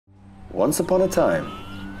Once upon a time,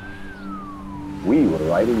 we were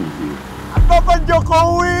riding with you. Bapak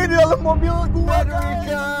Jokowi di dalam mobil gua,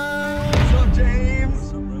 guys. So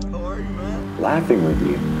James, how are you, man? Laughing with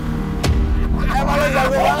you. Emang lo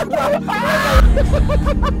jago banget.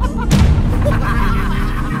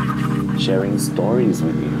 Sharing stories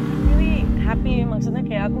with you. Really happy, maksudnya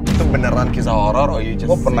kayak aku Itu beneran kisah horor, or you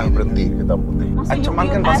just... Gue pernah berhenti hitam putih.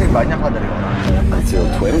 Cuman kan pasti banyak lah dari orang. Until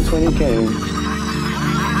 2020 came.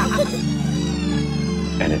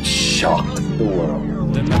 And it shocked the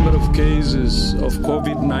world. The number of cases of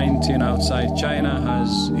COVID-19 outside China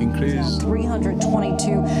has increased.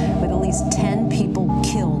 322 with at least 10 people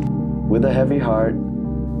killed. With a heavy heart,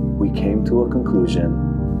 we came to a conclusion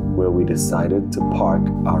where we decided to park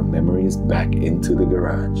our memories back into the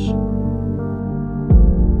garage.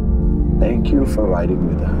 Thank you for riding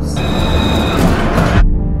with us.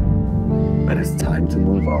 But it's time to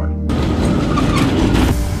move on.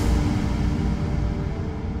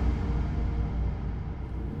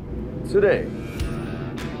 Today,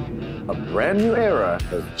 a brand new era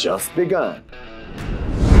has just begun.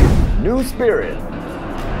 New spirit.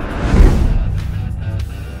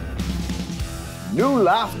 New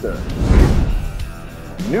laughter.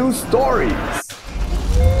 New stories.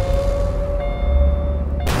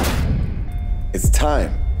 It's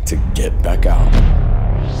time to get back out.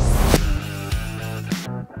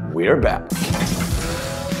 We're back.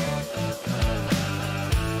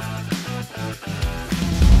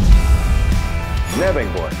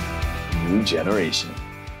 Nebengboy, new generation.